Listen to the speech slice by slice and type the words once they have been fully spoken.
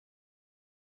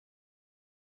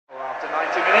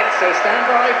90 minutes, so stand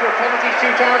by for a penalty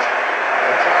shootout.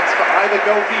 A chance for either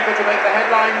goalkeeper to make the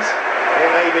headlines, or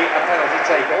maybe a penalty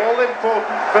taker.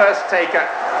 All-important first taker.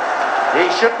 He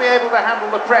should be able to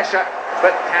handle the pressure,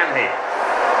 but can he?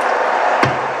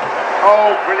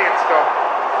 Oh, brilliant stop.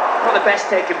 Not the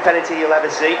best taken penalty you'll ever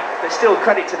see, but still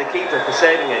credit to the keeper for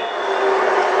saving it.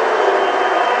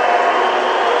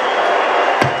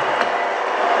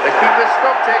 The keeper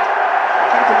stopped it.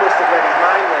 The keeper must have read his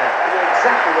mind there. He knew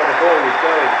exactly where the ball was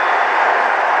going.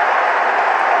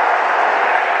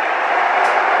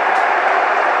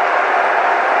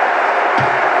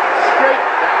 Straight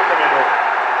down the middle.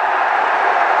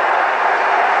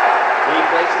 He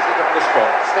places it on the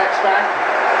spot, steps back,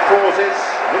 pauses,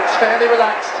 looks fairly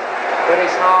relaxed, but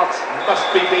his heart must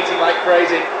be beating like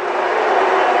crazy.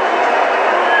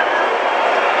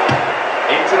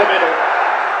 Into the middle.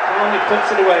 Calmly puts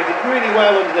it away, did really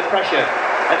well under the pressure.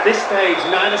 At this stage,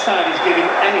 neither side is giving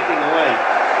anything away.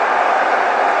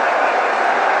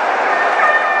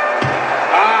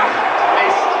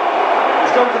 Missed.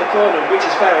 He's gone for the corner, which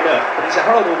is fair enough, but it's a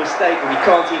horrible mistake when he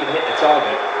can't even hit the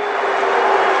target.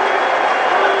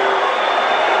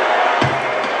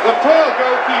 The poor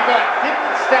goalkeeper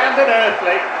didn't stand an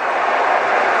earthly.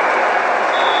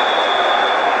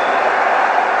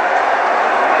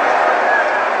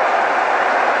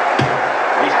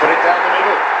 He's put it down the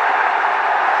middle.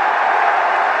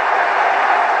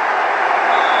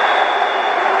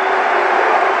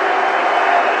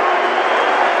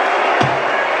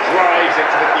 Drives it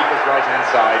to the keeper's right-hand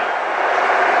side.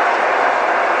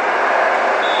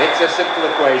 It's a simple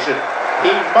equation. He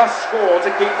must score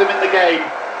to keep them in the game.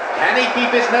 Can he keep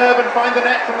his nerve and find the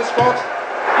net from the spot?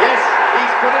 Yes,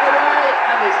 he's put it away,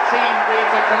 and his team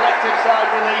breathes a collective sigh of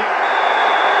relief.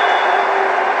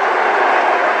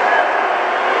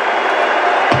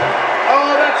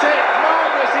 Oh, that's it!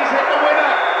 Marvellous, he's hit the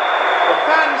winner! The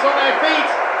fans on their feet,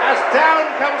 as down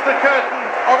comes the curtain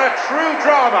on a true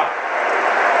drama.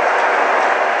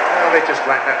 Well, they just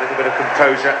lack that little bit of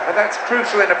composure, and that's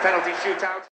crucial in a penalty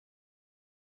shootout.